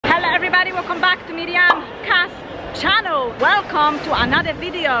everybody, welcome back to Miriam Kass channel. Welcome to another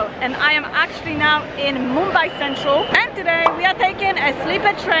video, and I am actually now in Mumbai Central, and today we are taking a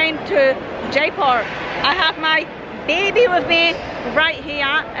sleeper train to Jaipur. I have my baby with me right here,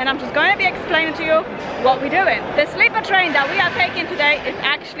 and I'm just going to be explaining to you what we're doing. The sleeper train that we are taking today is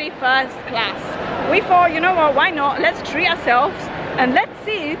actually first class. We thought, you know what, why not, let's treat ourselves and let's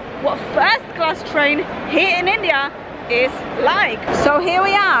see what first class train here in India is like. So here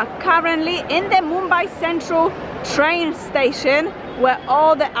we are currently in the Mumbai Central train station where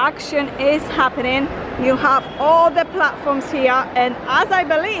all the action is happening. You have all the platforms here, and as I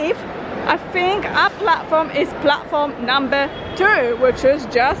think our platform is platform number 2, which is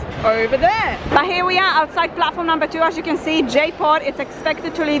just over there. But here we are outside platform number 2. As you can see, Jaipur is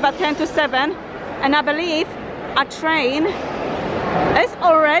expected to leave at 10 to 7, and I believe a train is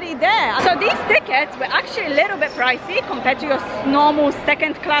already there. So these tickets were actually a little bit pricey compared to your normal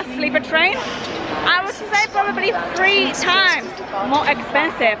second class sleeper train. I would say probably 3 times more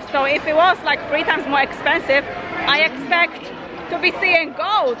expensive. So if it was like 3 times more expensive, I expect to be seeing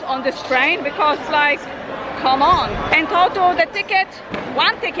gold on this train, because like, come on. In total, the ticket,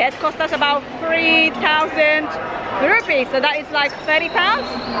 one ticket cost us about 3,000 rupees. So that is like 30 pounds,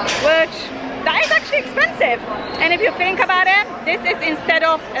 which that is actually expensive. And if you think about it, this is instead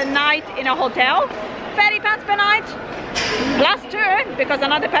of a night in a hotel, 30 pounds per night, plus 2, because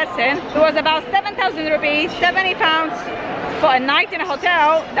another person, it was about 7,000 rupees, 70 pounds for a night in a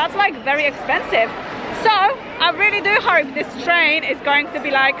hotel. That's like very expensive. So I really do hope this train is going to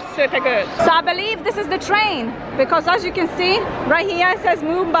be like super good. So I believe this is the train, because as you can see right here it says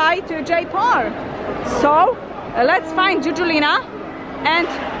Mumbai to Jaipur. So let's find Jujulina and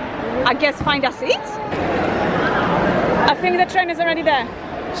I guess find our seats. I think the train is already there.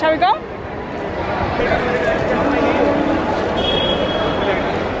 Shall we go?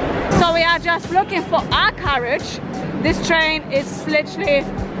 So we are just looking for our carriage. This train is literally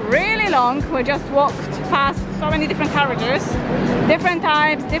really long. We just walked past so many different carriages, different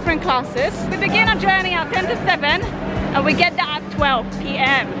types, different classes. We begin our journey at 10 to 7 and we get there at 12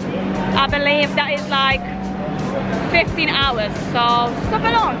 p.m. I believe that is like 15 hours, so super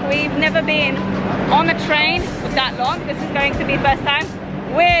long. We've never been on a train for that long. This is going to be first time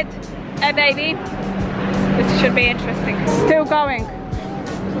with a baby. This should be interesting. Still going.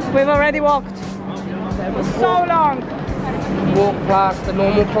 We've already walked for so long. Walk past the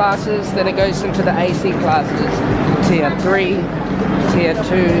normal classes, then it goes into the AC classes, tier 3, tier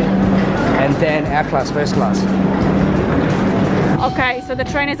 2, and then our class, first class. Okay, so the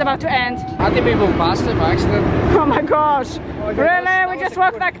train is about to end. I think we walked past it by accident. Oh my gosh, really? We just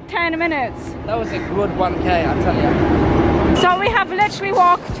walked like 10 minutes. That was a good 1K, I tell you. So we have literally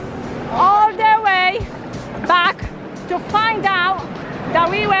walked all the way back to find out that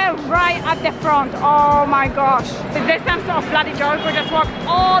we were right at the front. Oh my gosh. Is this some sort of bloody joke? We just walked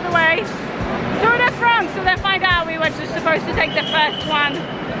all the way to the front to then find out we were just supposed to take the first one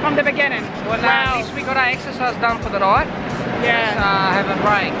from the beginning. Well, now at least we got our exercise done for the night. Yeah. Let's have a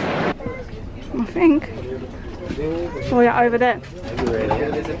break. I think. Oh yeah, over there.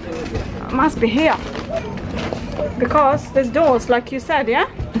 It must be here. Because there's doors, like you said, yeah?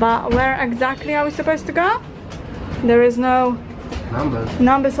 But where exactly are we supposed to go? There is no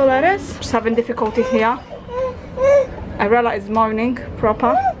numbers or letters. Just having difficulty here. Arella is moaning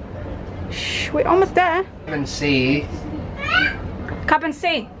proper. Shh, we're almost there. Cabin C. Cabin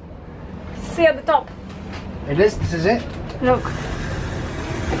C. C at the top. It is, this is it? Look.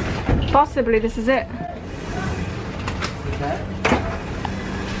 Possibly this is it. Okay.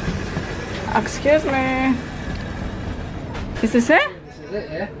 Excuse me. Is this it? This is it,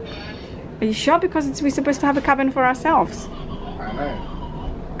 yeah. Are you sure? Because we're supposed to have a cabin for ourselves. I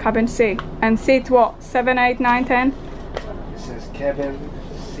know. Cabin C. And seat what? 7, 8, 9, 10? It says cabin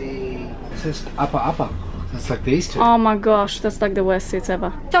C. It says upper. It's like these two. Oh my gosh, that's like the worst seats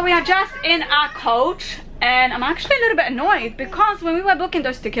ever. So we are just in our coach, and I'm actually a little bit annoyed because when we were booking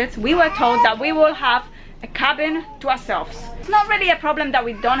those tickets, we were told that we will have a cabin to ourselves. It's not really a problem that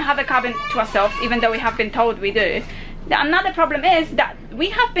we don't have a cabin to ourselves, even though we have been told we do. Another problem is that we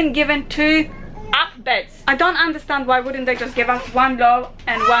have been given 2 up beds. I don't understand why wouldn't they just give us 1 low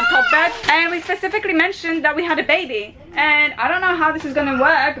and 1 top bed. And we specifically mentioned that we had a baby, and I don't know how this is gonna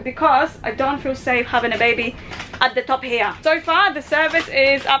work because I don't feel safe having a baby at the top here. So far the service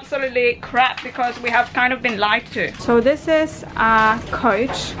is absolutely crap because we have kind of been lied to. So this is our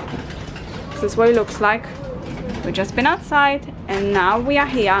coach. This is what it looks like. We've just been outside and now we are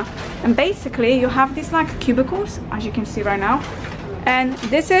here, and basically you have these like cubicles, as you can see right now, and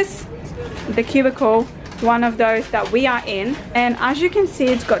this is the cubicle one of those that we are in, and as you can see,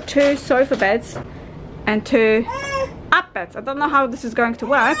 it's got 2 sofa beds and 2 up beds. I don't know how this is going to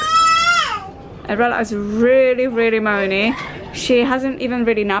work. Arella is really moany. She hasn't even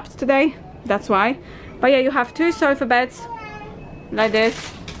really napped today, that's why. But yeah, you have 2 sofa beds like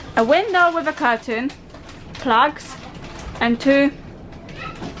this, a window with a curtain, plugs, and 2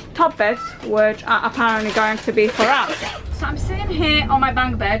 top beds, which are apparently going to be for us. So I'm sitting here on my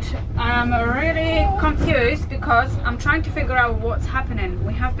bunk bed. I'm really confused because I'm trying to figure out what's happening.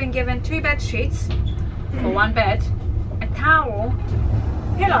 We have been given 2 bed sheets for 1 bed, a towel,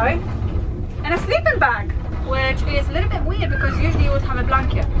 pillow, and a sleeping bag, which is a little bit weird because usually you would have a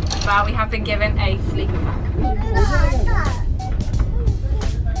blanket, but we have been given a sleeping bag.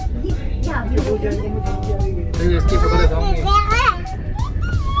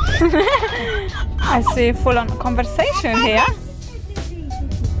 I see full-on conversation here.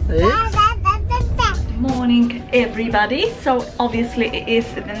 Morning everybody. So obviously it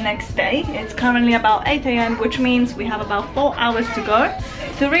is the next day. It's currently about 8 AM, which means we have about 4 hours to go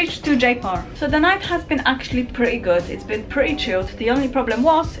to reach to Jaipur. So the night has been actually pretty good. It's been pretty chilled. The only problem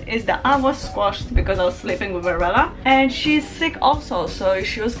is that I was squashed because I was sleeping with Arella, and she's sick also, so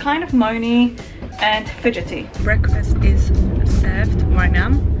she was kind of moany and fidgety. Breakfast is served right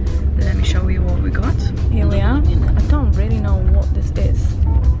now. Let me show you what we got. Here we are. I don't really know what this is,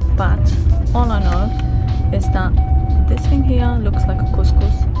 but all I know is that this thing here looks like a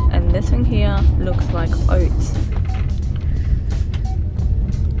couscous and this thing here looks like oats.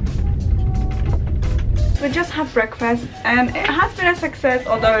 We just had breakfast and it has been a success,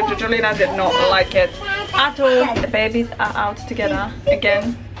 although Jojolina did not like it at all. The babies are out together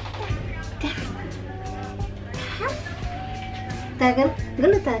again.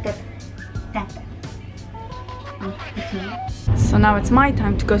 So now it's my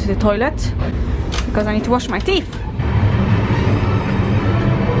time to go to the toilet because I need to wash my teeth.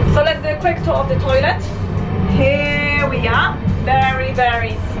 So let's do a quick tour of the toilet. Here we are,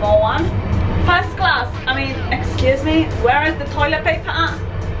 very small one. First class. I mean, excuse me, where is the toilet paper at?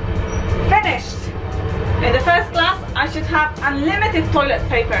 Finished. In the first class I should have unlimited toilet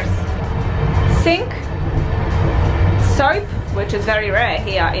papers. Sink, soap, which is very rare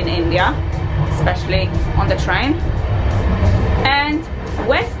here in India, especially on the train, and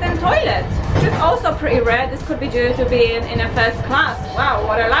Western toilet, which is also pretty rare. This could be due to being in a first class. Wow,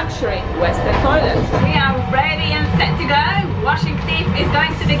 what a luxury. Western toilet. We are ready and set to go. Washing teeth is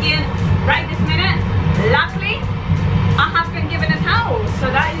going to begin right this minute. Luckily, I have been given a towel, so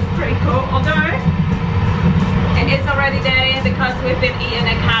that is pretty cool, although it is already dirty because we've been eating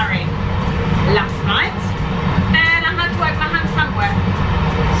a curry last night and I had to wipe my hands somewhere,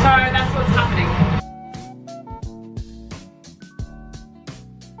 so that's what's happening.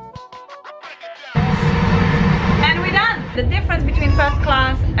 The difference between first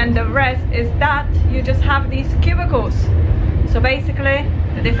class and the rest is that you just have these cubicles. So basically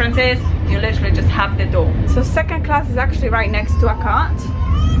the difference is you literally just have the door. So second class is actually right next to a cart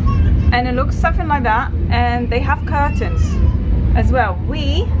and it looks something like that, and they have curtains as well.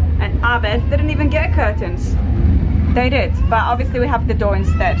 We and Abed didn't even get curtains. They did, but obviously we have the door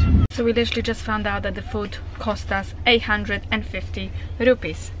instead. So we literally just found out that the food cost us 850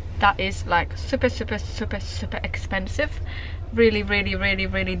 rupees. That is like super expensive. Really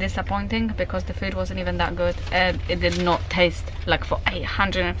disappointing because the food wasn't even that good and it did not taste like for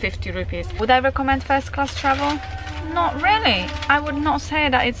 850 rupees. Would I recommend first class travel? Not really. I would not say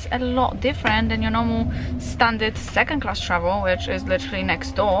that it's a lot different than your normal standard second class travel, which is literally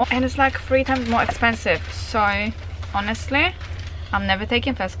next door, and it's like 3 times more expensive. So honestly, I'm never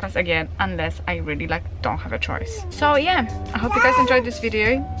taking first class again unless I really don't have a choice. So yeah, I hope you guys enjoyed this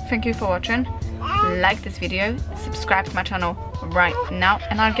video. Thank you for watching. Like this video, subscribe to my channel right now,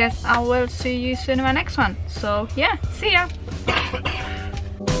 and I guess I will see you soon in my next one. So yeah, see ya.